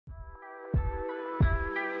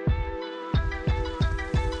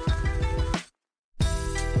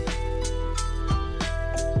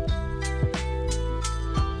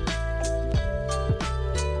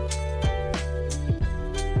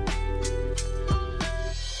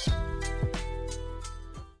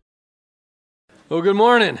Well, good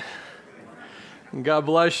morning, and God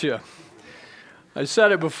bless you. I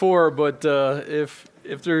said it before, but if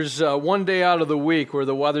there's one day out of the week where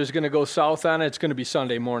the weather's going to go south on it, it's going to be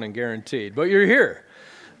Sunday morning, guaranteed. But you're here,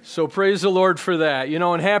 so praise the Lord for that. You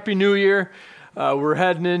know, and Happy New Year. We're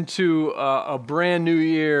heading into a brand new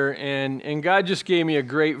year, and God just gave me a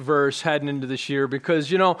great verse heading into this year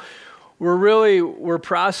because, you know, we're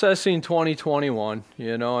processing 2021.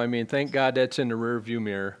 You know, I mean, thank God that's in the rearview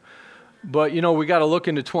mirror. But, you know, we got to look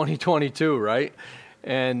into 2022, right?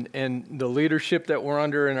 And the leadership that we're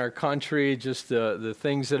under in our country, just the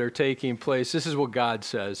things that are taking place. This is what God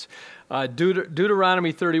says.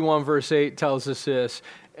 Deuteronomy 31, verse 8 tells us this.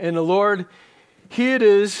 And the Lord, He it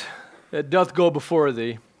is that doth go before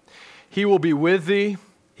thee. He will be with thee.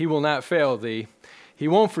 He will not fail thee. He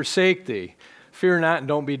won't forsake thee. Fear not and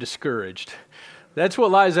don't be discouraged. That's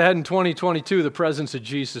what lies ahead in 2022, the presence of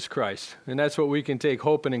Jesus Christ. And that's what we can take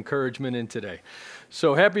hope and encouragement in today.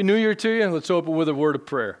 So Happy New Year to you. Let's open with a word of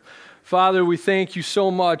prayer. Father, we thank you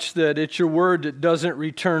so much that it's your word that doesn't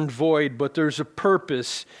return void, but there's a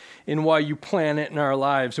purpose in why you plan it in our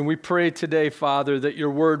lives. And we pray today, Father, that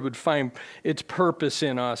your word would find its purpose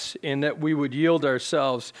in us and that we would yield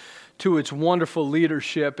ourselves to its wonderful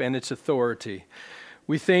leadership and its authority.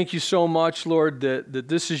 We thank you so much, Lord, that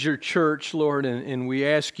this is your church, Lord, and we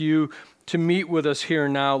ask you to meet with us here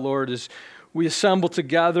now, Lord, as we assemble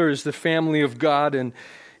together as the family of God. And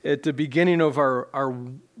at the beginning of our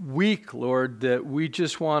week, Lord, that we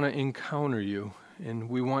just want to encounter you, and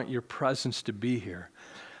we want your presence to be here.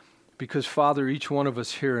 Because, Father, each one of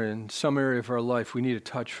us here in some area of our life, we need a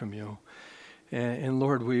touch from you. And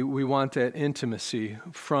Lord, we want that intimacy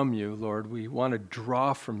from you, Lord. We want to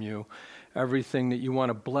draw from you everything that you want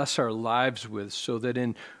to bless our lives with, so that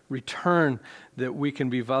in return that we can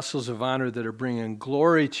be vessels of honor that are bringing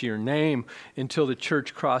glory to your name until the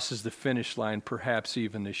church crosses the finish line, perhaps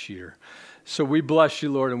even this year. So we bless you,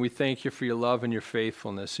 Lord, and we thank you for your love and your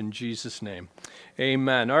faithfulness. In Jesus' name,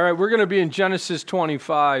 amen. All right, we're going to be in Genesis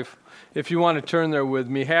 25. If you want to turn there with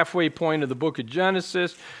me, halfway point of the book of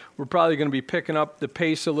Genesis. We're probably going to be picking up the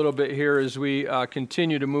pace a little bit here as we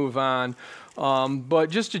continue to move on. But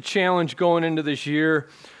just a challenge going into this year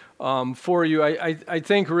for you. I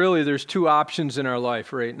think really there's two options in our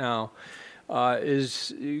life right now.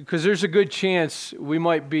 Is because there's a good chance we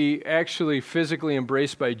might be actually physically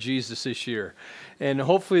embraced by Jesus this year. And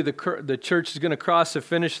hopefully the church is going to cross the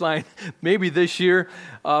finish line maybe this year.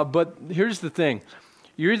 But here's the thing.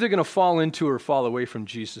 You're either going to fall into or fall away from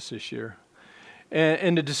Jesus this year.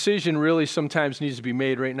 And the decision really sometimes needs to be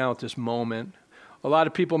made right now at this moment. A lot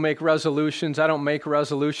of people make resolutions. I don't make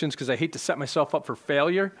resolutions because I hate to set myself up for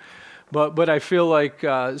failure. But I feel like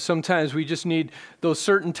sometimes we just need those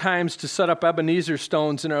certain times to set up Ebenezer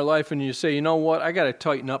stones in our life, and you say, you know what, I got to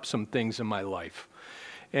tighten up some things in my life.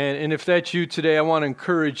 And if that's you today, I want to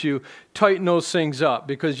encourage you, tighten those things up,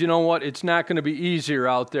 because you know what? It's not going to be easier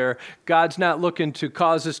out there. God's not looking to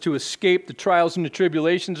cause us to escape the trials and the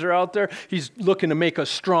tribulations that are out there. He's looking to make us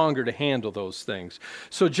stronger to handle those things.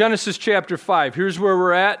 So Genesis chapter 5, here's where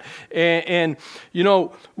we're at. And you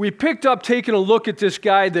know, we picked up taking a look at this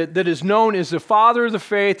guy that is known as the father of the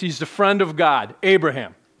faith. He's the friend of God,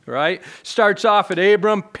 Abraham. Right? Starts off at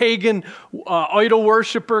Abram, pagan idol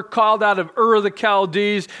worshiper, called out of Ur of the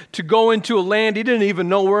Chaldees to go into a land he didn't even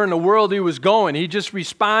know where in the world he was going. He just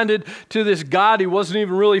responded to this God. He wasn't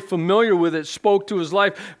even really familiar with it, spoke to his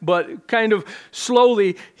life, but kind of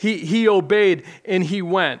slowly he obeyed and he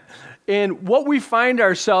went. And what we find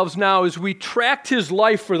ourselves now is we tracked his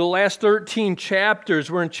life for the last 13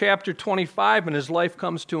 chapters. We're in chapter 25 and his life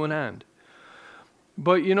comes to an end.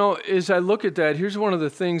 But, you know, as I look at that, here's one of the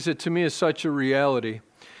things that to me is such a reality,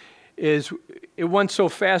 is it went so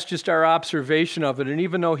fast, just our observation of it. And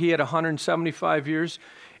even though he had 175 years,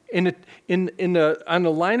 on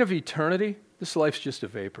the line of eternity, this life's just a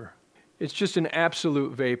vapor. It's just an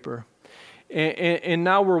absolute vapor. And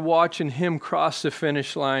now we're watching him cross the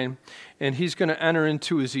finish line, and he's going to enter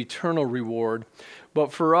into his eternal reward.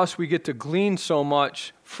 But for us, we get to glean so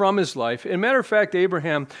much from his life. As a matter of fact,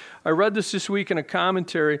 Abraham, I read this week in a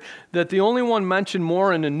commentary, that the only one mentioned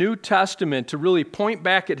more in the New Testament to really point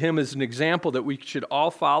back at him as an example that we should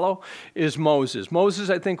all follow is Moses. Moses,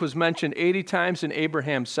 I think, was mentioned 80 times and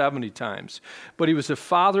Abraham 70 times. But he was the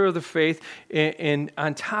father of the faith, and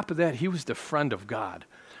on top of that, he was the friend of God.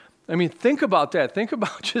 I mean, think about that. Think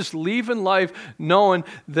about just leaving life knowing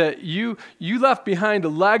that you left behind a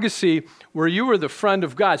legacy where you were the friend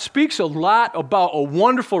of God. Speaks a lot about a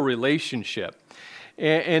wonderful relationship.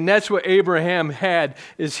 And that's what Abraham had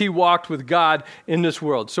as he walked with God in this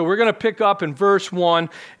world. So we're going to pick up in verse 1.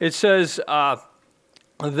 It says,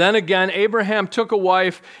 Then again, Abraham took a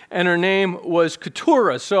wife, and her name was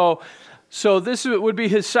Keturah. So this would be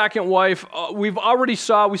his second wife. We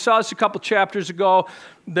saw this a couple chapters ago,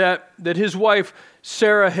 that his wife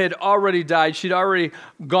Sarah had already died. She'd already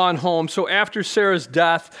gone home. So after Sarah's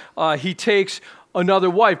death, he takes another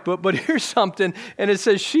wife. But here's something, and it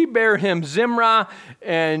says she bare him Zimrah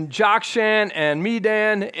and Jokshan and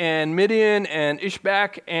Medan and Midian and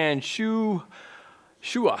Ishbak and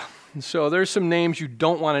Shua. So there's some names you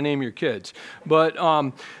don't want to name your kids. But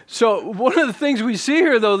so one of the things we see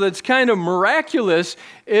here, though, that's kind of miraculous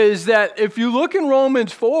is that if you look in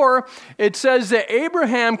Romans 4, it says that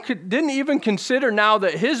Abraham didn't even consider now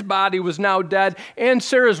that his body was now dead and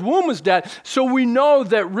Sarah's womb was dead. So we know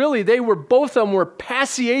that really both of them were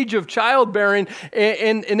past the age of childbearing,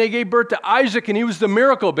 and they gave birth to Isaac, and he was the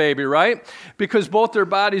miracle baby, right? Because both their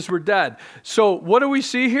bodies were dead. So what do we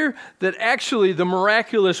see here? That actually the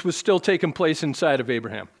miraculous was still taking place inside of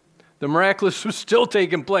Abraham. The miraculous was still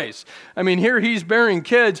taking place. I mean, here he's bearing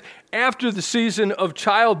kids after the season of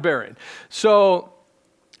childbearing. So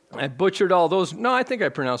I butchered all those. No, I think I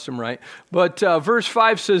pronounced them right. But verse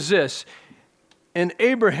 5 says this, and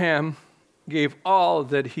Abraham gave all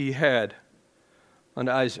that he had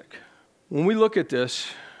unto Isaac. When we look at this,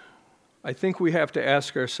 I think we have to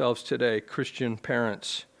ask ourselves today, Christian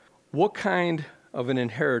parents, what kind of an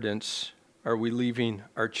inheritance are we leaving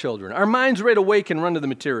our children? Our mind's right awake and run to the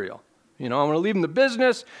material. You know, I'm going to leave them the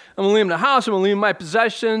business, I'm going to leave them the house, I'm going to leave them my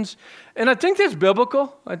possessions. And I think that's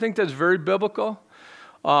biblical. I think that's very biblical,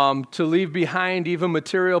 to leave behind even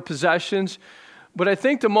material possessions. But I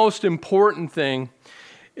think the most important thing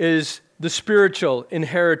is the spiritual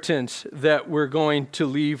inheritance that we're going to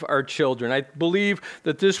leave our children. I believe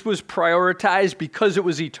that this was prioritized because it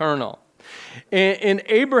was eternal. And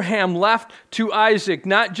Abraham left to Isaac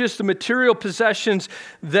not just the material possessions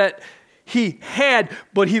that he had,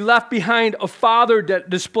 but he left behind a father that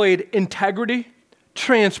displayed integrity,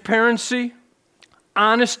 transparency,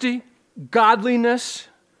 honesty, godliness,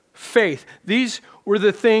 faith. These were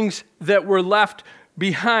the things that were left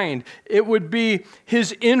behind. It would be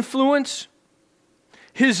his influence,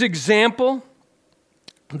 his example,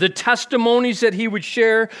 the testimonies that he would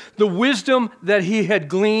share, the wisdom that he had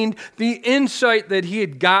gleaned, the insight that he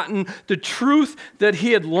had gotten, the truth that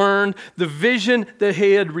he had learned, the vision that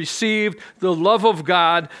he had received, the love of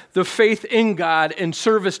God, the faith in God, and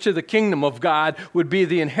service to the kingdom of God would be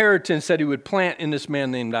the inheritance that he would plant in this man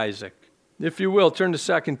named Isaac. If you will, turn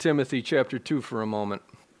to 2 Timothy chapter 2 for a moment.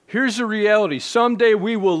 Here's the reality. Someday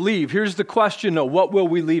we will leave. Here's the question, though. What will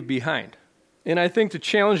we leave behind? And I think the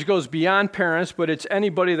challenge goes beyond parents, but it's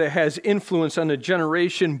anybody that has influence on the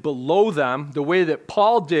generation below them. The way that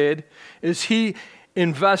Paul did is he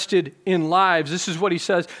invested in lives. This is what he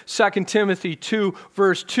says, 2 Timothy 2,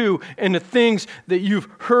 verse 2, and the things that you've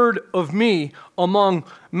heard of me among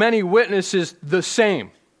many witnesses, the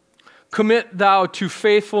same. Commit thou to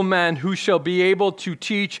faithful men who shall be able to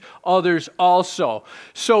teach others also.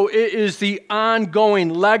 So it is the ongoing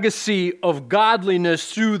legacy of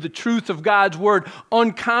godliness through the truth of God's word,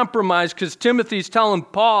 uncompromised, because Timothy's telling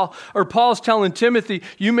Paul, or Paul's telling Timothy,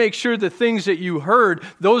 you make sure the things that you heard,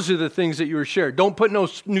 those are the things that you were shared. Don't put no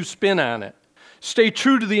new spin on it. Stay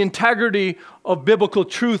true to the integrity of biblical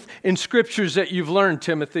truth in scriptures that you've learned,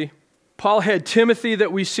 Timothy. Paul had Timothy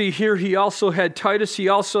that we see here. He also had Titus. He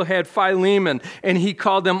also had Philemon, and he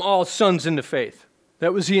called them all sons in the faith.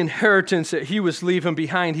 That was the inheritance that he was leaving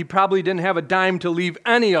behind. He probably didn't have a dime to leave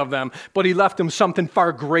any of them, but he left them something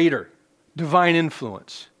far greater, divine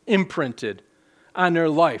influence, imprinted on their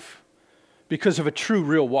life because of a true,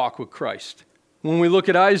 real walk with Christ. When we look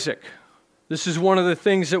at Isaac, this is one of the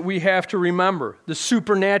things that we have to remember, the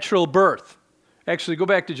supernatural birth. Actually, go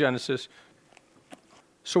back to Genesis.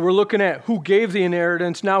 So we're looking at who gave the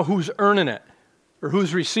inheritance, now who's earning it, or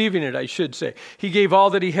who's receiving it, I should say. He gave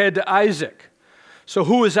all that he had to Isaac. So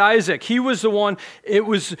who is Isaac? He was the one, it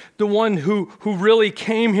was the one who really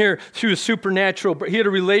came here through a supernatural birth. He had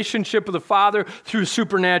a relationship with the Father through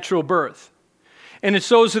supernatural birth. And it's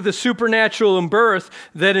those of the supernatural in birth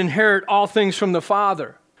that inherit all things from the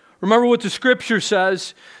Father. Remember what the scripture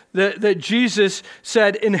says, that Jesus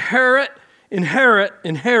said, inherit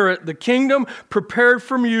the kingdom prepared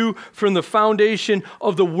from you from the foundation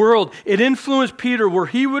of the world. It influenced Peter where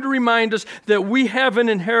he would remind us that we have an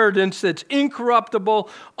inheritance that's incorruptible,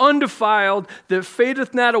 undefiled, that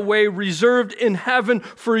fadeth not away, reserved in heaven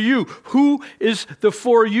for you. Who is the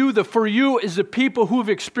for you? The for you is the people who have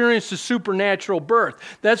experienced the supernatural birth.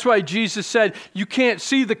 That's why Jesus said, you can't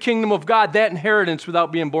see the kingdom of God, that inheritance,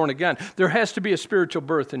 without being born again. There has to be a spiritual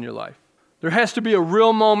birth in your life. There has to be a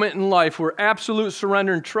real moment in life where absolute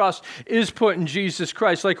surrender and trust is put in Jesus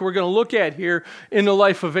Christ, like we're going to look at here in the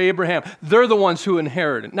life of Abraham. They're the ones who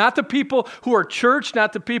inherit it. Not the people who are church,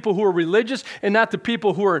 not the people who are religious, and not the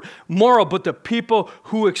people who are moral, but the people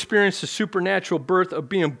who experience the supernatural birth of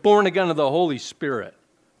being born again of the Holy Spirit.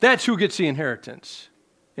 That's who gets the inheritance.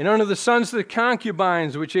 And unto the sons of the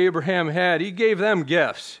concubines which Abraham had, he gave them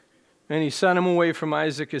gifts. And he sent them away from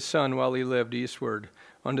Isaac his son while he lived eastward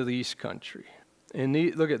unto the east country. And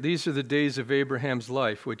look at, these are the days of Abraham's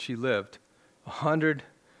life which he lived.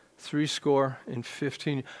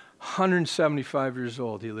 175 years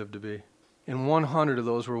old he lived to be. And 100 of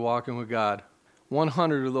those were walking with God.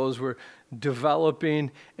 100 of those were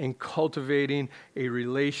developing and cultivating a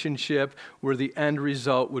relationship where the end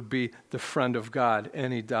result would be the friend of God,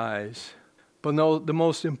 and he dies. But no, the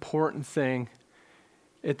most important thing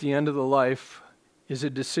at the end of the life is a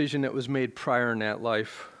decision that was made prior in that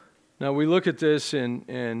life. Now we look at this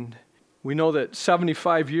and we know that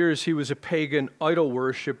 75 years he was a pagan idol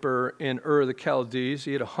worshiper in Ur of the Chaldees.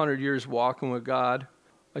 He had 100 years walking with God.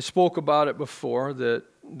 I spoke about it before that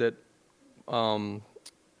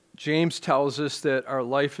James tells us that our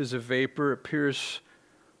life is a vapor. It appears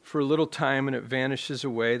for a little time and it vanishes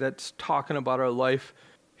away. That's talking about our life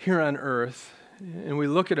here on earth. And we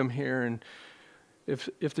look at him here, and if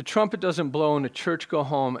the trumpet doesn't blow and the church go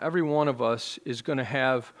home, every one of us is going to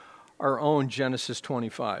have our own Genesis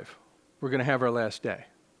 25. We're going to have our last day.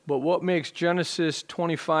 But what makes Genesis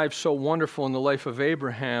 25 so wonderful in the life of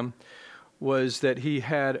Abraham was that he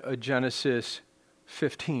had a Genesis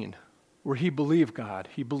 15, where he believed God.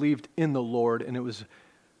 He believed in the Lord, and it was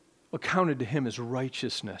accounted to him as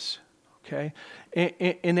righteousness. Okay?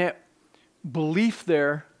 And that belief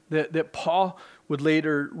there that Paul would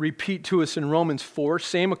later repeat to us in Romans 4,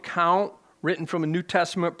 same account written from a New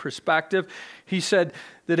Testament perspective. He said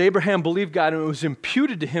that Abraham believed God and it was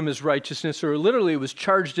imputed to him as righteousness, or literally it was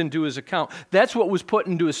charged into his account. That's what was put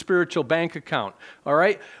into his spiritual bank account. All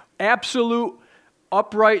right? Absolute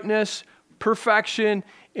uprightness, perfection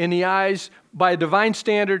in the eyes, by a divine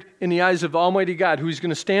standard, in the eyes of Almighty God, who he's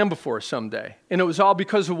going to stand before someday. And it was all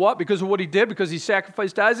because of what? Because of what he did? Because he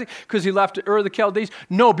sacrificed Isaac? Because he left Ur of the Chaldees?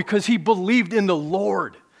 No, because he believed in the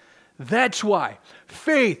Lord. That's why.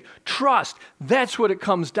 Faith, trust, that's what it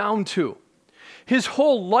comes down to. His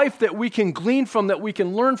whole life that we can glean from, that we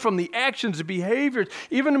can learn from, the actions, the behaviors,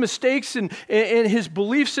 even the mistakes in his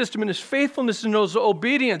belief system and his faithfulness and his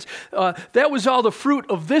obedience, that was all the fruit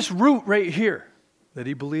of this root right here, that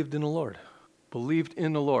he believed in the Lord. Believed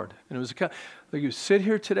in the Lord. And it was like you sit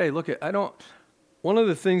here today, one of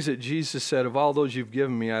the things that Jesus said, of all those you've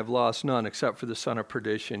given me, I've lost none except for the son of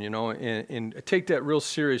perdition, and I take that real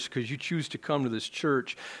serious because you choose to come to this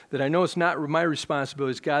church, that I know it's not my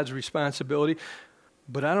responsibility, it's God's responsibility,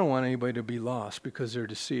 but I don't want anybody to be lost because they're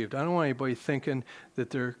deceived. I don't want anybody thinking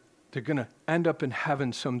that they're going to end up in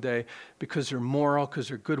heaven someday because they're moral, because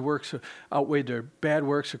their good works outweigh their bad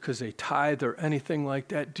works, or because they tithe or anything like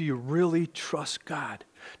that. Do you really trust God?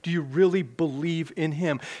 Do you really believe in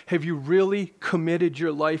him? Have you really committed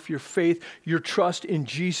your life, your faith, your trust in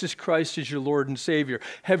Jesus Christ as your Lord and Savior?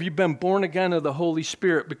 Have you been born again of the Holy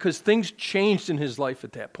Spirit? Because things changed in his life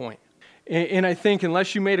at that point. And I think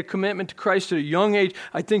unless you made a commitment to Christ at a young age,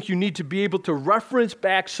 I think you need to be able to reference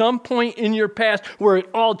back some point in your past where it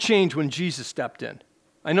all changed when Jesus stepped in.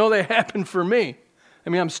 I know that happened for me.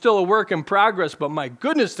 I'm still a work in progress, but my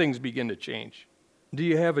goodness, things begin to change. Do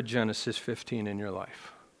you have a Genesis 15 in your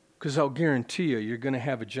life? Because I'll guarantee you're going to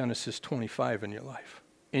have a Genesis 25 in your life.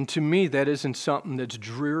 And to me, that isn't something that's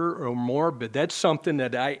dreary or morbid. That's something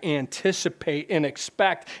that I anticipate and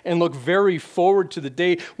expect and look very forward to the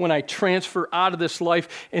day when I transfer out of this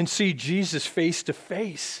life and see Jesus face to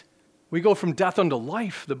face. We go from death unto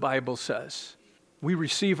life, the Bible says. We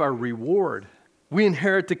receive our reward. We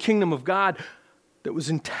inherit the kingdom of God that was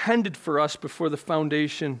intended for us before the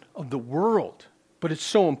foundation of the world. But it's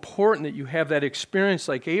so important that you have that experience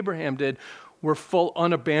like Abraham did, where full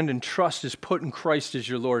unabandoned trust is put in Christ as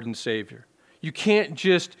your Lord and Savior. You can't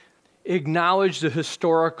just acknowledge the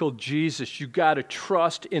historical Jesus. You got to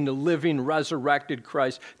trust in the living, resurrected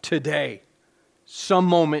Christ today. Some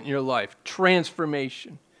moment in your life,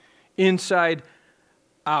 transformation, inside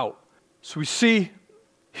out. So we see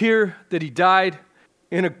here that he died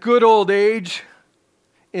in a good old age,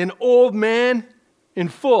 an old man in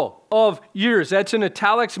full of years. That's in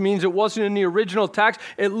italics, means it wasn't in the original text.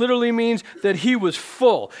 It literally means that he was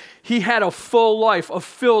full. He had a full life, a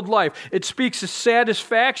filled life. It speaks of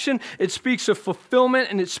satisfaction, it speaks of fulfillment,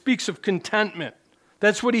 and it speaks of contentment.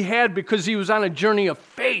 That's what he had because he was on a journey of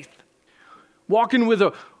faith, walking with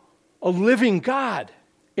a living God.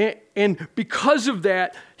 And because of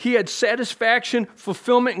that, he had satisfaction,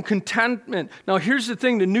 fulfillment, and contentment. Now, here's the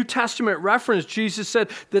thing. The New Testament reference, Jesus said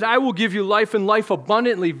that I will give you life and life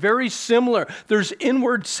abundantly. Very similar. There's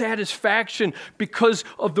inward satisfaction because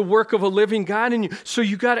of the work of a living God in you. So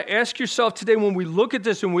you got to ask yourself today, when we look at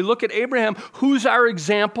this and we look at Abraham, who's our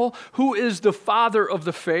example? Who is the father of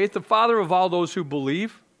the faith, the father of all those who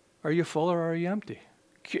believe? Are you full or are you empty?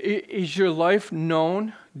 Is your life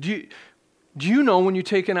known? Do you know when you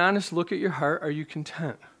take an honest look at your heart, are you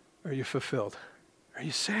content? Are you fulfilled? Are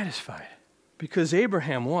you satisfied? Because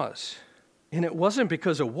Abraham was. And it wasn't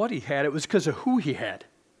because of what he had, it was because of who he had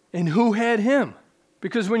and who had him.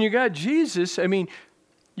 Because when you got Jesus, I mean,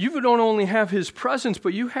 you don't only have his presence,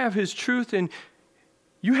 but you have his truth and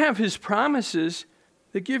you have his promises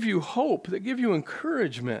that give you hope, that give you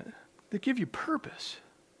encouragement, that give you purpose.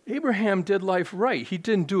 Abraham did life right. He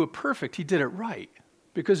didn't do it perfect. He did it right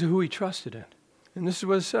because of who he trusted in. And this is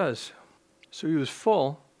what it says. So he was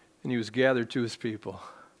full and he was gathered to his people.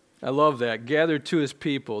 I love that. Gathered to his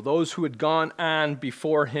people, those who had gone on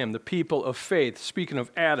before him, the people of faith. Speaking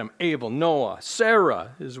of Adam, Abel, Noah,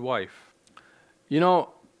 Sarah, his wife. You know,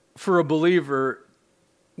 for a believer,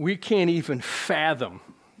 we can't even fathom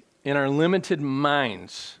in our limited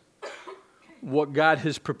minds what God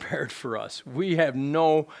has prepared for us. We have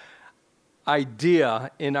no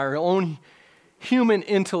idea in our own human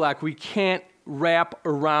intellect. We can't wrap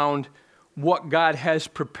around what God has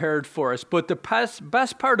prepared for us. But the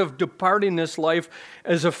best part of departing this life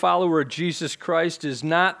as a follower of Jesus Christ is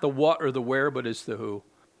not the what or the where, but it's the who.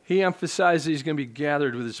 He emphasizes he's going to be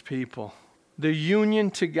gathered with his people. The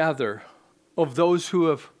union together of those who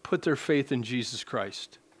have put their faith in Jesus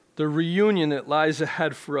Christ. The reunion that lies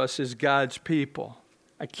ahead for us as God's people.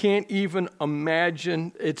 I can't even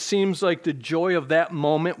imagine. It seems like the joy of that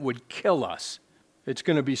moment would kill us. It's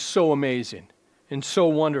going to be so amazing and so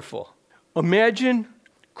wonderful. Imagine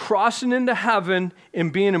crossing into heaven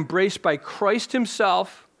and being embraced by Christ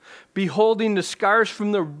himself, beholding the scars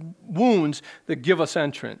from the wounds that give us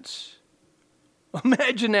entrance.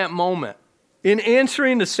 Imagine that moment. In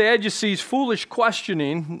answering the Sadducees' foolish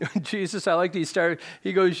questioning, Jesus, I like that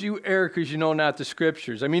he goes, you err because you know not the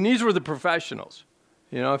scriptures. I mean, these were the professionals.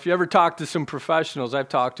 You know, if you ever talk to some professionals, I've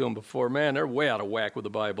talked to them before, man, they're way out of whack with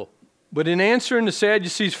the Bible. But in answering the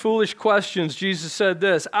Sadducees' foolish questions, Jesus said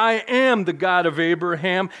this, I am the God of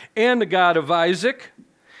Abraham and the God of Isaac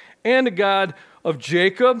and the God of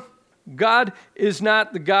Jacob. God is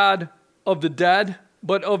not the God of the dead,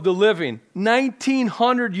 but of the living.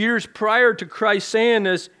 1,900 years prior to Christ saying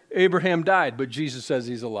this, Abraham died, but Jesus says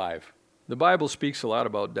he's alive. The Bible speaks a lot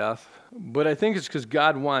about death, but I think it's because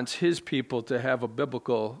God wants his people to have a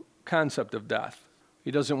biblical concept of death.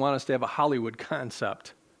 He doesn't want us to have a Hollywood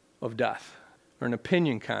concept of death or an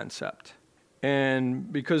opinion concept.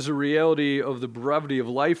 And because the reality of the brevity of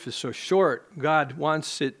life is so short, God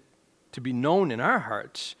wants it to be known in our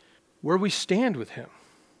hearts where we stand with him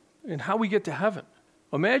and how we get to heaven.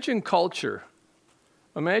 Imagine culture.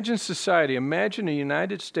 Imagine society. Imagine the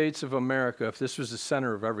United States of America if this was the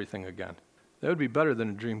center of everything again. That would be better than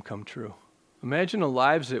a dream come true. Imagine the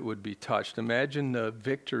lives that would be touched. Imagine the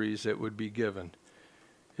victories that would be given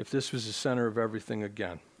if this was the center of everything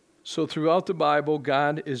again. So throughout the Bible,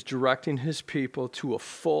 God is directing his people to a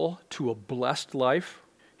full, to a blessed life.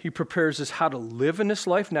 He prepares us how to live in this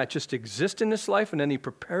life, not just exist in this life, and then he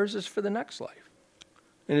prepares us for the next life.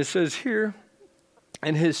 And it says here,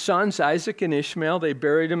 and his sons, Isaac and Ishmael, they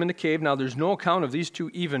buried him in the cave. Now, there's no account of these two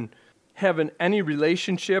even having any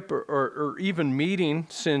relationship or even meeting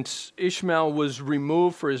since Ishmael was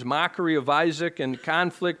removed for his mockery of Isaac and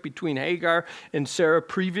conflict between Hagar and Sarah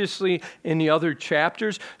previously in the other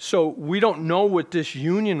chapters. So we don't know what this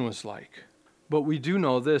union was like. But we do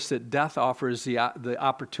know this, that death offers the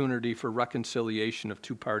opportunity for reconciliation of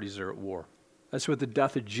two parties that are at war. That's what the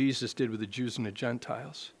death of Jesus did with the Jews and the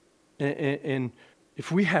Gentiles. And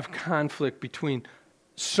if we have conflict between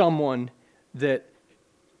someone that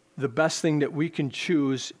the best thing that we can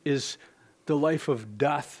choose is the life of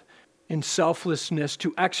death and selflessness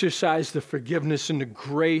to exercise the forgiveness and the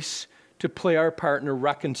grace to play our part in a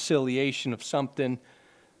reconciliation of something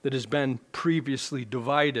that has been previously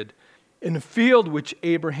divided. In the field which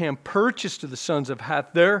Abraham purchased to the sons of Heth,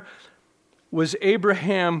 there was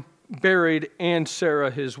Abraham buried and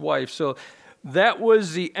Sarah his wife. So that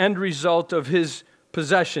was the end result of his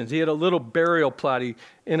possessions. He had a little burial plot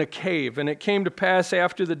in a cave. And it came to pass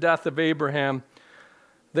after the death of Abraham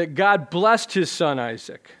that God blessed his son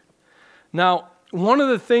Isaac. Now, one of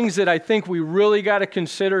the things that I think we really got to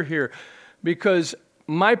consider here, because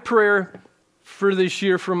my prayer for this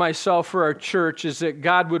year for myself, for our church, is that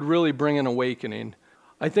God would really bring an awakening.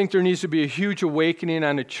 I think there needs to be a huge awakening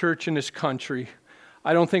on the church in this country.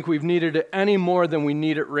 I don't think we've needed it any more than we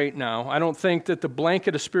need it right now. I don't think that the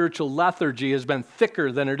blanket of spiritual lethargy has been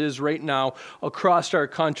thicker than it is right now across our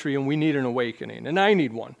country, and we need an awakening. And I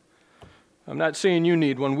need one. I'm not saying you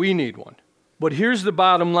need one, we need one. But here's the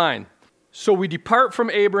bottom line. So we depart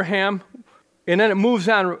from Abraham, and then it moves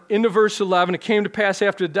on into verse 11. It came to pass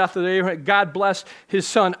after the death of Abraham, God blessed his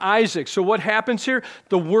son Isaac. So what happens here?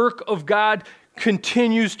 The work of God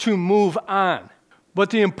continues to move on. But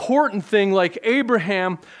the important thing, like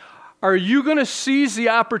Abraham, are you going to seize the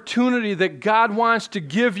opportunity that God wants to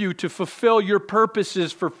give you to fulfill your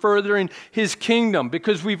purposes for furthering his kingdom?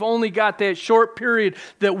 Because we've only got that short period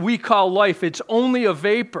that we call life. It's only a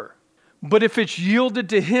vapor. But if it's yielded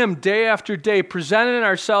to him day after day, presenting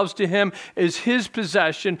ourselves to him as his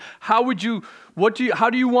possession, how do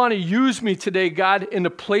you want to use me today, God, in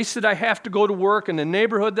the place that I have to go to work, in the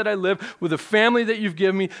neighborhood that I live, with the family that you've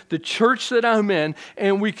given me, the church that I'm in,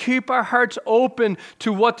 and we keep our hearts open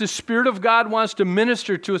to what the Spirit of God wants to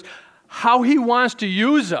minister to us, how he wants to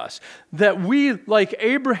use us, that we, like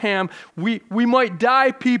Abraham, we might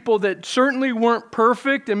die people that certainly weren't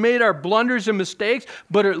perfect and made our blunders and mistakes,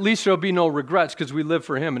 but at least there'll be no regrets because we live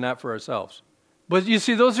for him and not for ourselves. But you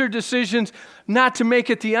see, those are decisions not to make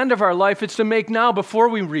at the end of our life, it's to make now before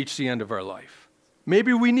we reach the end of our life.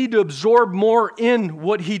 Maybe we need to absorb more in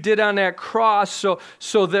what he did on that cross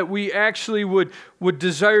so that we actually would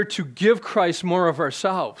desire to give Christ more of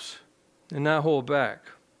ourselves and not hold back.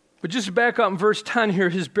 But just back up in verse 10 here,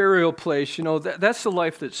 his burial place, that's the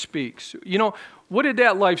life that speaks. What did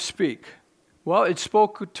that life speak? Well, it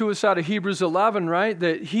spoke to us out of Hebrews 11, right?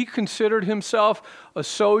 That he considered himself a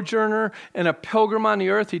sojourner and a pilgrim on the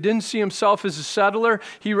earth. He didn't see himself as a settler.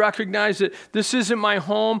 He recognized that this isn't my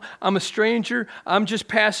home. I'm a stranger. I'm just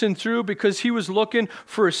passing through, because he was looking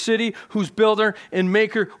for a city whose builder and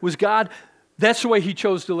maker was God. That's the way he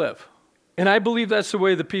chose to live. And I believe that's the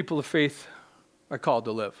way the people of faith are called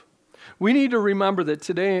to live. We need to remember that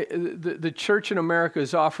today the church in America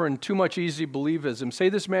is offering too much easy believism. Say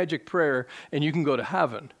this magic prayer and you can go to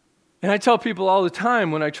heaven. And I tell people all the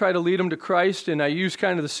time when I try to lead them to Christ, and I use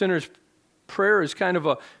kind of the sinner's prayer as kind of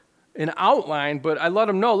an outline, but I let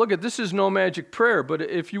them know, look, this is no magic prayer, but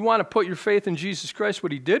if you want to put your faith in Jesus Christ,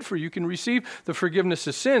 what he did for you, you can receive the forgiveness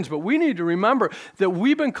of sins. But we need to remember that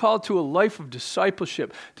we've been called to a life of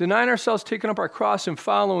discipleship, denying ourselves, taking up our cross, and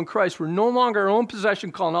following Christ. We're no longer our own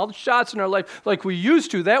possession, calling all the shots in our life like we used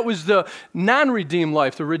to. That was the non-redeemed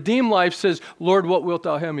life. The redeemed life says, Lord, what wilt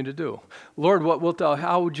thou have me to do? Lord,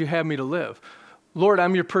 how would you have me to live? Lord,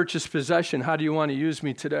 I'm your purchased possession. How do you want to use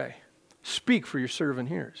me today? Speak, for your servant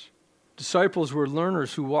hears. Disciples were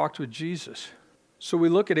learners who walked with Jesus. So we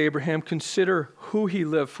look at Abraham, consider who he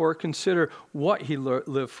lived for, consider what he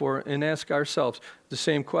lived for, and ask ourselves the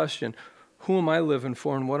same question. Who am I living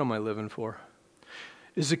for, and what am I living for?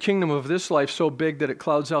 Is the kingdom of this life so big that it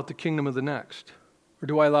clouds out the kingdom of the next? Or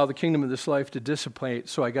do I allow the kingdom of this life to dissipate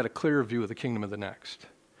so I got a clearer view of the kingdom of the next?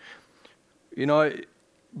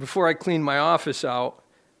 Before I cleaned my office out,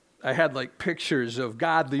 I had pictures of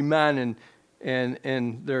godly men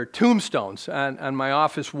and their tombstones on my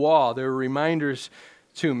office wall. They were reminders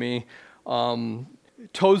to me.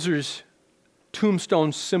 Tozer's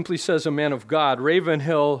tombstone simply says a man of God.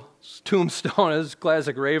 Ravenhill's tombstone is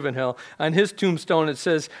classic Ravenhill. On his tombstone it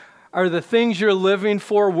says, are the things you're living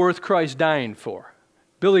for worth Christ dying for?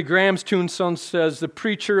 Billy Graham's tombstone says, the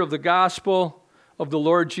preacher of the gospel of the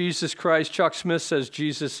Lord Jesus Christ. Chuck Smith says,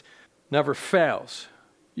 Jesus never fails.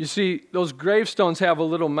 You see, those gravestones have a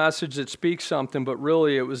little message that speaks something, but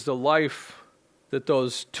really it was the life that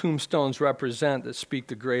those tombstones represent that speak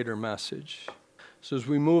the greater message. So as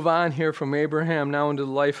we move on here from Abraham now into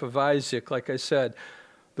the life of Isaac, like I said,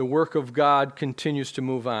 the work of God continues to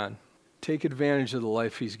move on. Take advantage of the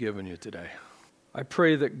life he's given you today. I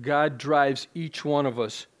pray that God drives each one of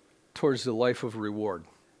us towards the life of reward.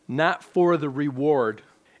 Not for the reward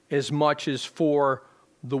as much as for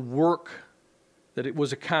the work that it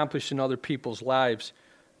was accomplished in other people's lives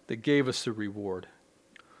that gave us the reward.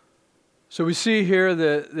 So we see here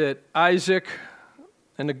that Isaac,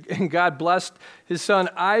 and God blessed his son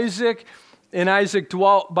Isaac, and Isaac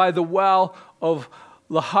dwelt by the well of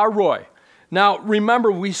Lahairoi. Now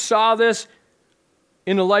remember, we saw this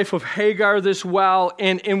in the life of Hagar, this well,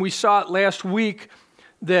 and we saw it last week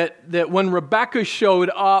that when Rebekah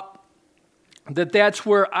showed up, that's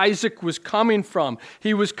where Isaac was coming from.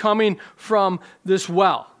 He was coming from this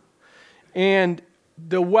well. And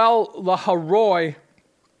the well, Lahairoi,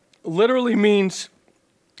 literally means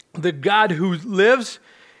the God who lives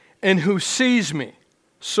and who sees me.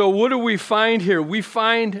 So what do we find here? We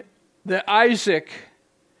find that Isaac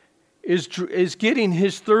is getting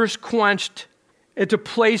his thirst quenched at a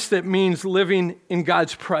place that means living in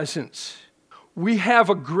God's presence. We have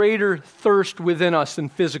a greater thirst within us than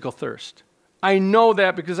physical thirst. I know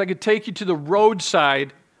that because I could take you to the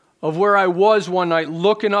roadside of where I was one night,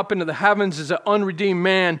 looking up into the heavens as an unredeemed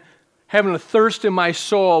man, having a thirst in my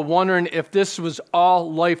soul, wondering if this was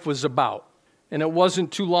all life was about. And it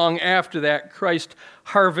wasn't too long after that, Christ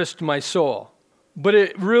harvested my soul. But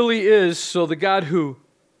it really is, so the God who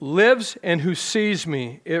lives and who sees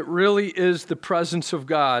me, it really is the presence of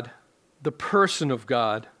God, the person of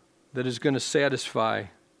God, that is going to satisfy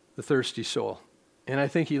the thirsty soul. And I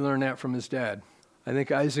think he learned that from his dad. I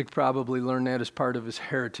think Isaac probably learned that as part of his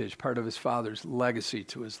heritage, part of his father's legacy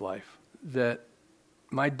to his life. That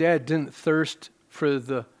my dad didn't thirst for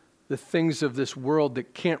the things of this world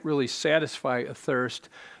that can't really satisfy a thirst,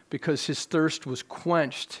 because his thirst was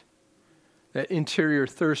quenched. That interior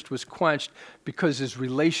thirst was quenched because his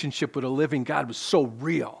relationship with a living God was so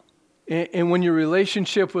real. And when your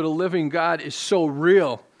relationship with a living God is so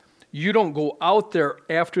real, you don't go out there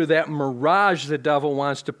after that mirage the devil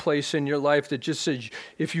wants to place in your life that just says,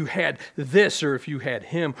 if you had this, or if you had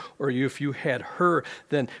him, or if you had her,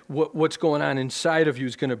 then what's going on inside of you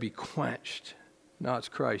is going to be quenched. No, it's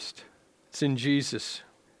Christ. It's in Jesus.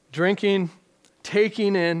 Drinking,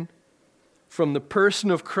 taking in from the person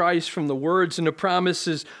of Christ, from the words and the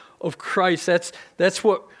promises of Christ, that's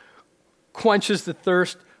what quenches the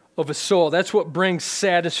thirst of a soul. That's what brings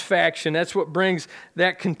satisfaction. That's what brings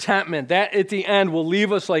that contentment. That at the end will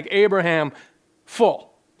leave us like Abraham,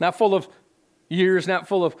 full. Not full of years, not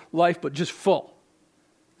full of life, but just full.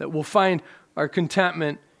 That we'll find our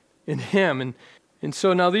contentment in him. And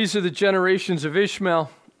so now these are the generations of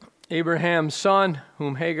Ishmael, Abraham's son,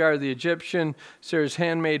 whom Hagar the Egyptian, Sarah's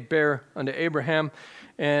handmaid, bare unto Abraham.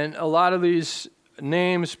 And a lot of these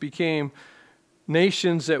names became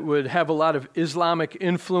nations that would have a lot of Islamic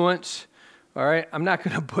influence. All right, I'm not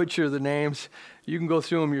going to butcher the names. You can go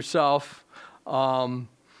through them yourself.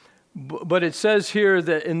 But it says here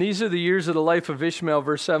that, and these are the years of the life of Ishmael,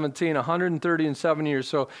 verse 17, 137 years.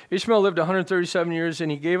 So Ishmael lived 137 years,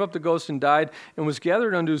 and he gave up the ghost and died and was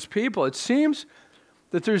gathered unto his people. It seems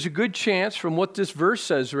that there's a good chance from what this verse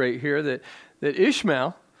says right here that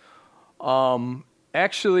Ishmael,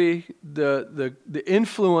 actually the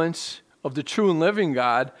influence of the true and living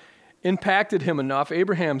God impacted him enough,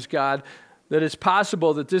 Abraham's God, that it's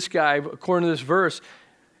possible that this guy, according to this verse,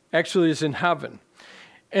 actually is in heaven.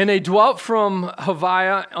 And they dwelt from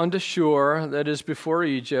Haviah unto Shur, that is before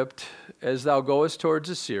Egypt, as thou goest towards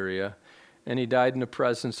Assyria, and he died in the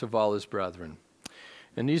presence of all his brethren.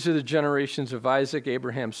 And these are the generations of Isaac,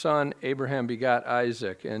 Abraham's son. Abraham begot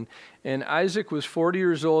Isaac. And Isaac was 40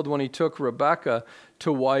 years old when he took Rebekah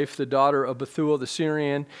to wife, the daughter of Bethuel the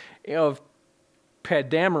Syrian, of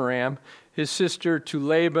Padamaram, his sister to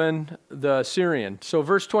Laban the Syrian. So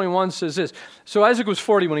verse 21 says this. So Isaac was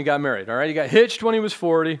 40 when he got married, all right? He got hitched when he was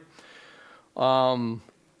 40. And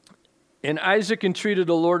Isaac entreated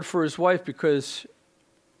the Lord for his wife because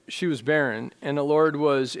she was barren, and the Lord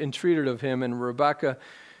was entreated of him, and Rebekah,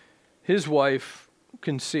 his wife,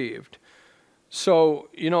 conceived. So,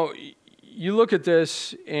 you look at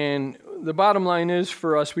this, and the bottom line is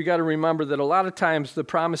for us, we got to remember that a lot of times the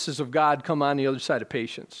promises of God come on the other side of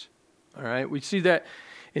patience. All right, we see that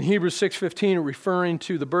in Hebrews 6:15, referring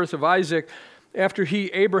to the birth of Isaac. After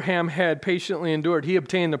Abraham had patiently endured, he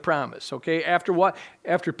obtained the promise, okay? After what?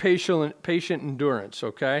 After patient endurance,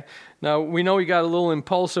 okay? Now, we know he got a little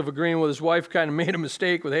impulsive agreeing with his wife, kind of made a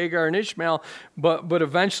mistake with Hagar and Ishmael, but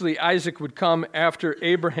eventually Isaac would come after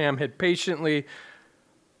Abraham had patiently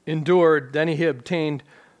endured, then he obtained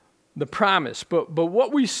the promise. But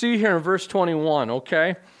what we see here in verse 21,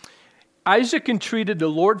 okay? Isaac entreated the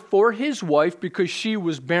Lord for his wife because she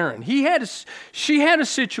was barren. She had a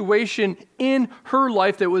situation in her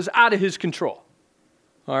life that was out of his control.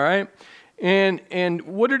 All right? And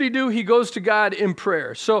what did he do? He goes to God in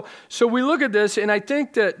prayer. So we look at this, and I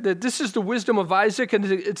think that this is the wisdom of Isaac, and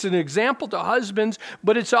it's an example to husbands,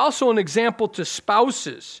 but it's also an example to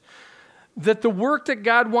spouses, that the work that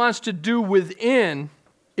God wants to do within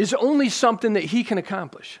is only something that he can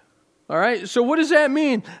accomplish. All right, so what does that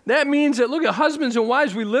mean? That means that, look at husbands and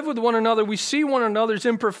wives, we live with one another, we see one another's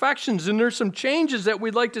imperfections, and there's some changes that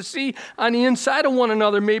we'd like to see on the inside of one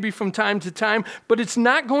another maybe from time to time, but it's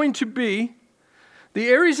not going to be, the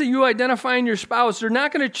areas that you identify in your spouse, they're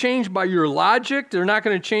not going to change by your logic, they're not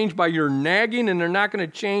going to change by your nagging, and they're not going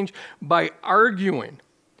to change by arguing.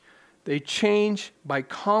 They change by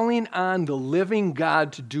calling on the living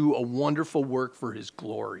God to do a wonderful work for his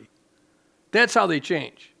glory. That's how they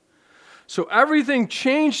change. So everything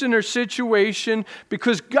changed in her situation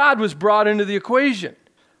because God was brought into the equation.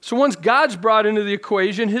 So once God's brought into the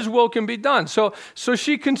equation, his will can be done. So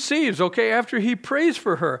she conceives, okay, after he prays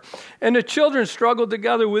for her. And the children struggled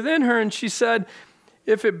together within her, and she said,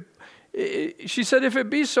 if it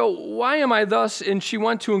be so, why am I thus? And she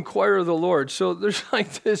went to inquire of the Lord. So there's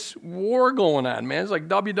like this war going on, man. It's like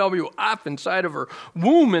WWF inside of her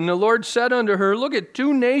womb. And the Lord said unto her, look, at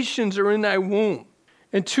 2 nations are in thy womb.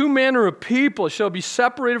 And 2 manner of people shall be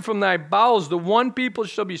separated from thy bowels. The one people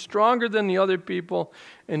shall be stronger than the other people,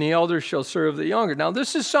 and the elder shall serve the younger. Now,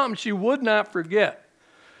 this is something she would not forget,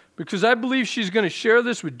 because I believe she's going to share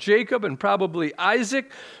this with Jacob and probably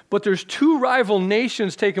Isaac. But there's 2 rival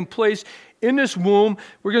nations taking place in this womb.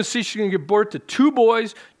 We're going to see she's going to give birth to 2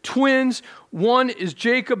 boys, twins. One is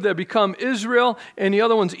Jacob that become Israel, and the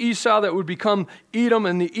other one's Esau that would become Edom,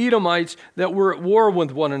 and the Edomites that were at war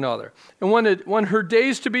with one another. And when her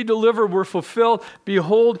days to be delivered were fulfilled,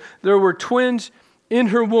 behold, there were twins in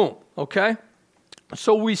her womb. Okay?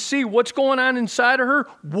 So we see what's going on inside of her?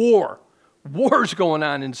 War. War's going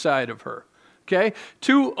on inside of her. Okay?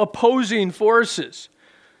 2 opposing forces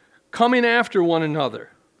coming after one another.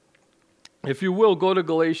 If you will, go to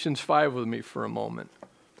Galatians 5 with me for a moment.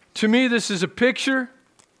 To me, this is a picture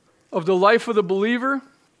of the life of the believer,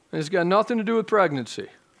 and it's got nothing to do with pregnancy.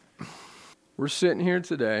 We're sitting here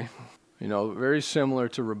today, very similar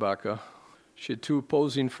to Rebecca. She had 2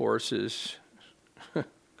 opposing forces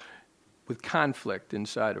with conflict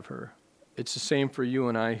inside of her. It's the same for you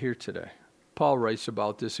and I here today. Paul writes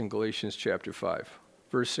about this in Galatians chapter 5,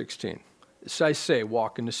 verse 16. This I say,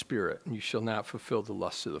 walk in the Spirit, and you shall not fulfill the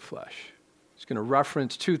lusts of the flesh. He's going to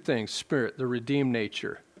reference 2 things: spirit, the redeemed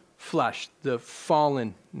nature; flesh, the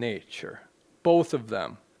fallen nature. Both of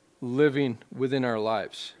them living within our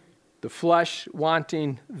lives. The flesh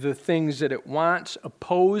wanting the things that it wants,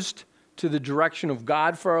 opposed to the direction of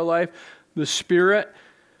God for our life. The Spirit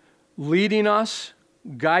leading us,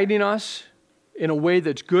 guiding us in a way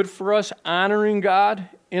that's good for us, honoring God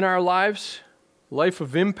in our lives. Life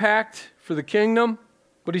of impact for the kingdom.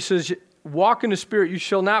 But he says, walk in the Spirit, you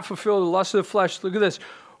shall not fulfill the lust of the flesh. Look at this.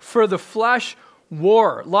 For the flesh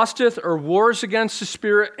lusteth or wars against the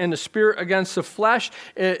Spirit, and the Spirit against the flesh.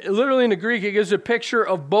 Literally in the Greek, it gives a picture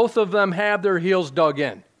of both of them have their heels dug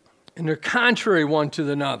in. And they're contrary one to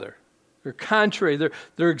another. They're contrary.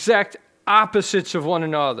 They're exact opposites of one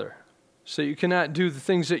another. So you cannot do the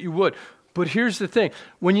things that you would. But here's the thing.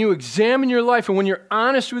 When you examine your life and when you're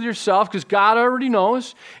honest with yourself, because God already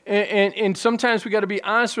knows, and sometimes we got to be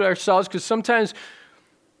honest with ourselves, because sometimes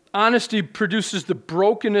honesty produces the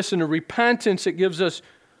brokenness and the repentance that gives us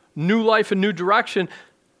new life and new direction.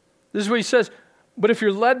 This is what he says. But if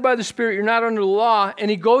you're led by the Spirit, you're not under the law. And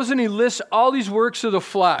he goes and he lists all these works of the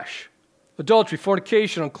flesh. Adultery,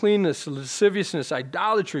 fornication, uncleanness, lasciviousness,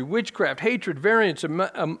 idolatry, witchcraft, hatred, variance,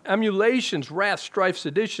 emulations, wrath, strife,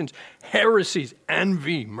 seditions, heresies,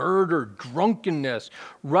 envy, murder, drunkenness,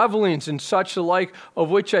 revelings, and such the like, of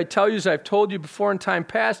which I tell you, as I've told you before in time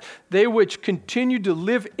past, they which continue to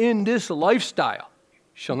live in this lifestyle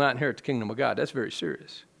shall not inherit the kingdom of God. That's very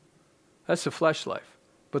serious. That's the flesh life.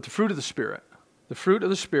 But the fruit of the Spirit,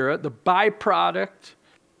 the byproduct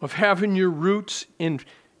of having your roots in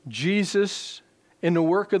Jesus, in the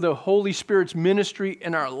work of the Holy Spirit's ministry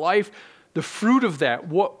in our life, the fruit of that,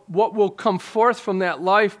 what will come forth from that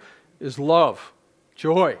life is love,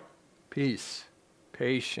 joy, peace,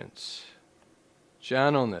 patience,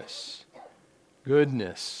 gentleness,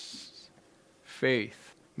 goodness,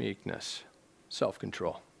 faith, meekness,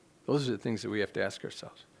 self-control. Those are the things that we have to ask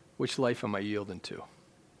ourselves. Which life am I yielding to?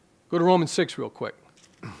 Go to Romans 6 real quick.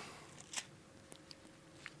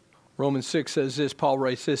 Romans 6 says this, Paul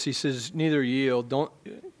writes this, he says, neither yield,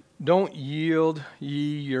 don't yield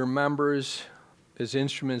ye your members as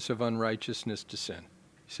instruments of unrighteousness to sin.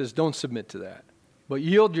 He says, don't submit to that, but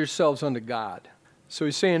yield yourselves unto God. So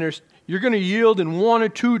he's saying you're going to yield in one or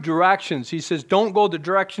two directions. He says, don't go the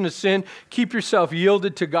direction of sin. Keep yourself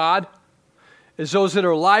yielded to God as those that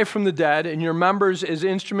are alive from the dead, and your members as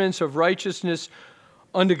instruments of righteousness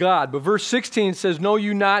unto God. But verse 16 says, know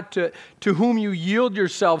you not to whom you yield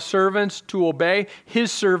yourselves servants to obey,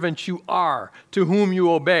 his servants you are, to whom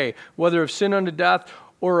you obey, whether of sin unto death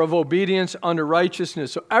or of obedience unto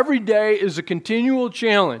righteousness. So every day is a continual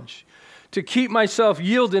challenge to keep myself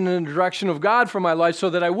yielded in the direction of God for my life so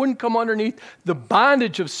that I wouldn't come underneath the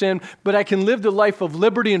bondage of sin, but I can live the life of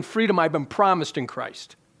liberty and freedom I've been promised in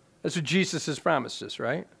Christ. That's what Jesus has promised us,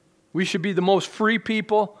 right? We should be the most free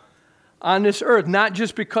people on this earth, not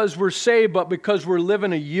just because we're saved, but because we're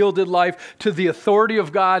living a yielded life to the authority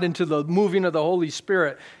of God and to the moving of the Holy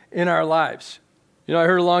Spirit in our lives. I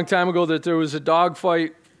heard a long time ago that there was a dog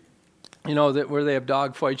fight, that where they have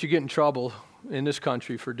dog fights. You get in trouble in this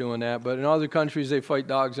country for doing that, but in other countries they fight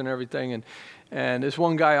dogs and everything. And this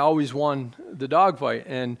one guy always won the dog fight,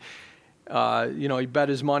 and he bet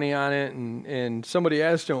his money on it. And somebody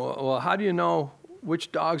asked him, well, how do you know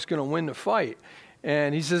which dog's going to win the fight?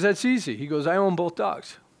 And he says, that's easy. He goes, I own both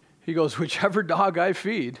dogs. He goes, whichever dog I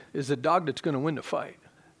feed is the dog that's going to win the fight.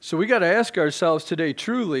 So we got to ask ourselves today,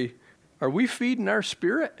 truly, are we feeding our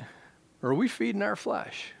spirit or are we feeding our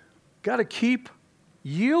flesh? Got to keep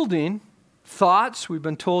yielding thoughts. We've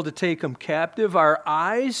been told to take them captive. Our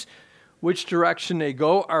eyes, which direction they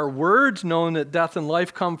go. Our words, knowing that death and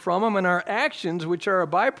life come from them. And our actions, which are a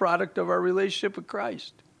byproduct of our relationship with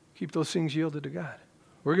Christ. Keep those things yielded to God.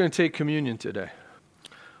 We're going to take communion today.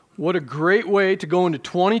 What a great way to go into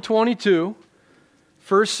 2022,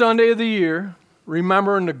 first Sunday of the year,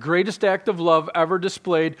 remembering the greatest act of love ever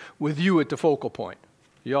displayed with you at the focal point.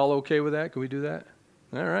 You all okay with that? Can we do that?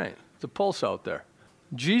 All right. It's a pulse out there.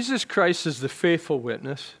 Jesus Christ is the faithful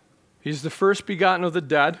witness. He's the first begotten of the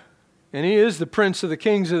dead, and he is the prince of the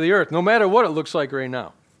kings of the earth, no matter what it looks like right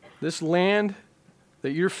now. This land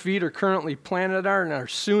that your feet are currently planted on and are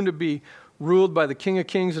soon to be ruled by the King of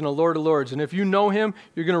Kings and the Lord of Lords. And if you know him,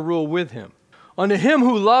 you're going to rule with him. Unto him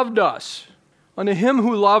who loved us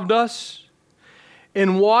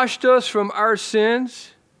and washed us from our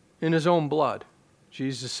sins in his own blood.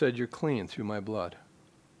 Jesus said, you're clean through my blood.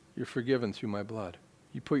 You're forgiven through my blood.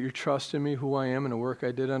 You put your trust in me, who I am, and the work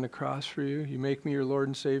I did on the cross for you. You make me your Lord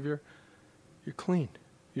and Savior. You're clean.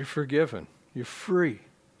 You're forgiven. You're free.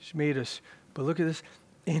 He's made us, but look at this,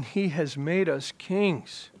 and he has made us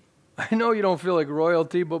kings. I know you don't feel like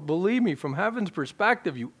royalty, but believe me, from heaven's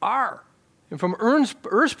perspective, you are. And from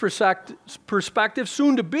earth's perspective,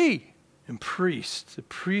 soon to be. And priests. The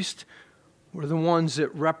priests were the ones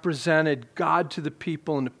that represented God to the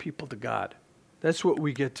people and the people to God. That's what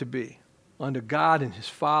we get to be. Unto God and his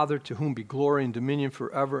Father, to whom be glory and dominion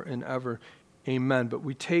forever and ever. Amen. But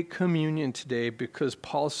we take communion today because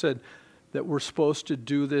Paul said that we're supposed to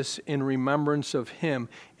do this in remembrance of him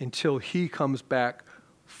until he comes back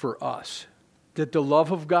for us. That the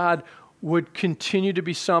love of God would continue to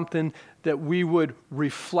be something that we would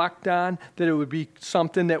reflect on, that it would be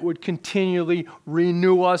something that would continually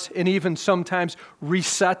renew us and even sometimes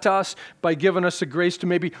reset us by giving us the grace to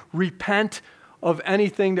maybe repent of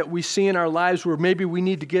anything that we see in our lives where maybe we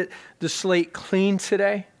need to get the slate clean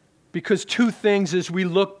today. Because two things as we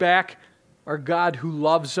look back, our God who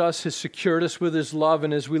loves us has secured us with his love,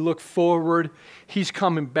 and as we look forward, he's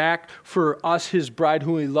coming back for us, his bride,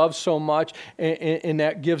 whom he loves so much, and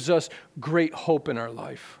that gives us great hope in our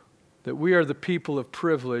life. That we are the people of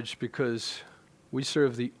privilege because we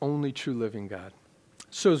serve the only true living God.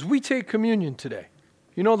 So as we take communion today,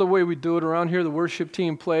 you know the way we do it around here, the worship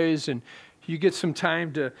team plays, and you get some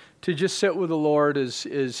time to just sit with the Lord as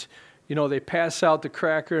they pass out the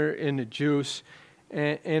cracker and the juice.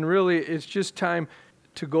 And really, it's just time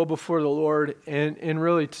to go before the Lord and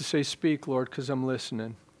really to say, speak, Lord, because I'm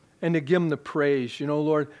listening. And to give him the praise.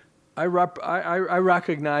 Lord, I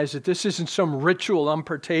recognize that this isn't some ritual I'm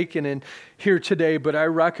partaking in here today, but I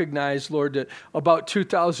recognize, Lord, that about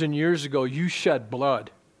 2,000 years ago, you shed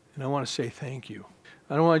blood. And I want to say thank you.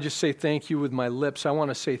 I don't want to just say thank you with my lips. I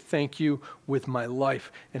want to say thank you with my life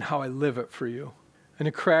and how I live it for you. And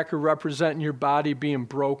a cracker representing your body being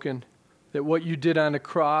broken. That what you did on the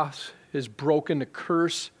cross has broken the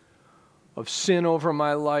curse of sin over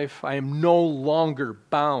my life. I am no longer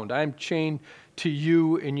bound. I am chained to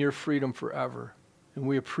you and your freedom forever. And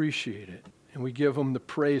we appreciate it. And we give him the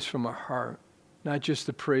praise from our heart, not just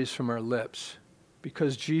the praise from our lips.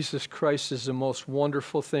 Because Jesus Christ is the most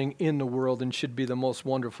wonderful thing in the world and should be the most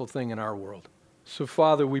wonderful thing in our world. So,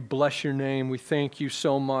 Father, we bless your name. We thank you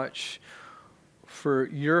so much for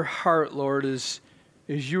your heart, Lord, as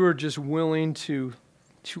you are just willing to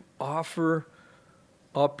offer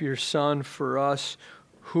up your Son for us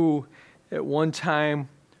who at one time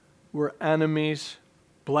were enemies,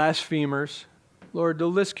 blasphemers. Lord, the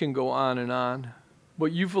list can go on.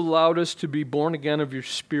 But you've allowed us to be born again of your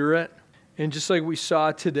Spirit. And just like we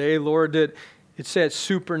saw today, Lord, that it's that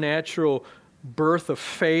supernatural birth of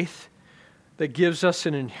faith that gives us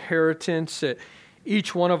an inheritance that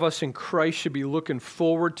each one of us in Christ should be looking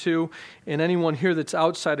forward to. And anyone here that's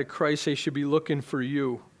outside of Christ, they should be looking for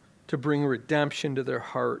you to bring redemption to their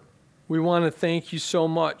heart. We want to thank you so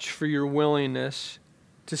much for your willingness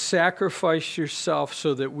to sacrifice yourself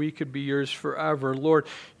so that we could be yours forever. Lord,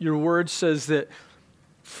 your word says that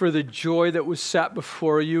for the joy that was set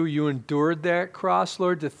before you, you endured that cross,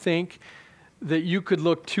 Lord, to think that you could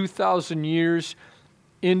look 2,000 years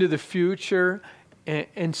into the future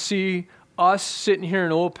and see us sitting here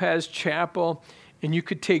in Old Paz Chapel, and you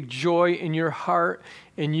could take joy in your heart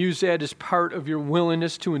and use that as part of your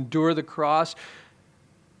willingness to endure the cross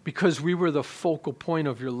because we were the focal point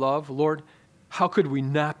of your love. Lord, how could we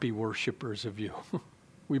not be worshipers of you?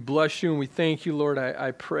 We bless you and we thank you, Lord.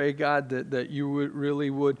 I pray, God, that you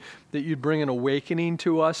that you'd bring an awakening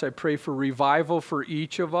to us. I pray for revival for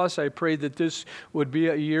each of us. I pray that this would be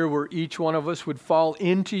a year where each one of us would fall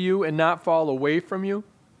into you and not fall away from you.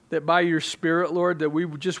 That by your Spirit, Lord, that we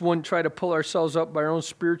just wouldn't try to pull ourselves up by our own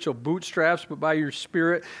spiritual bootstraps, but by your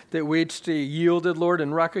Spirit, that we'd stay yielded, Lord,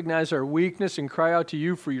 and recognize our weakness and cry out to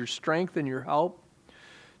you for your strength and your help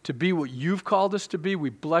to be what you've called us to be. We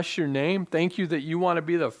bless your name. Thank you that you want to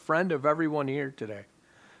be the friend of everyone here today,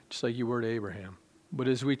 just like you were to Abraham. But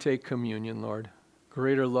as we take communion, Lord,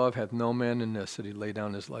 greater love hath no man than this, that he laid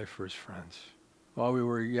down his life for his friends. While we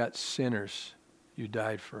were yet sinners, you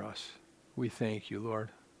died for us. We thank you, Lord.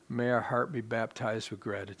 May our heart be baptized with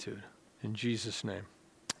gratitude. In Jesus' name,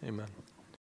 amen.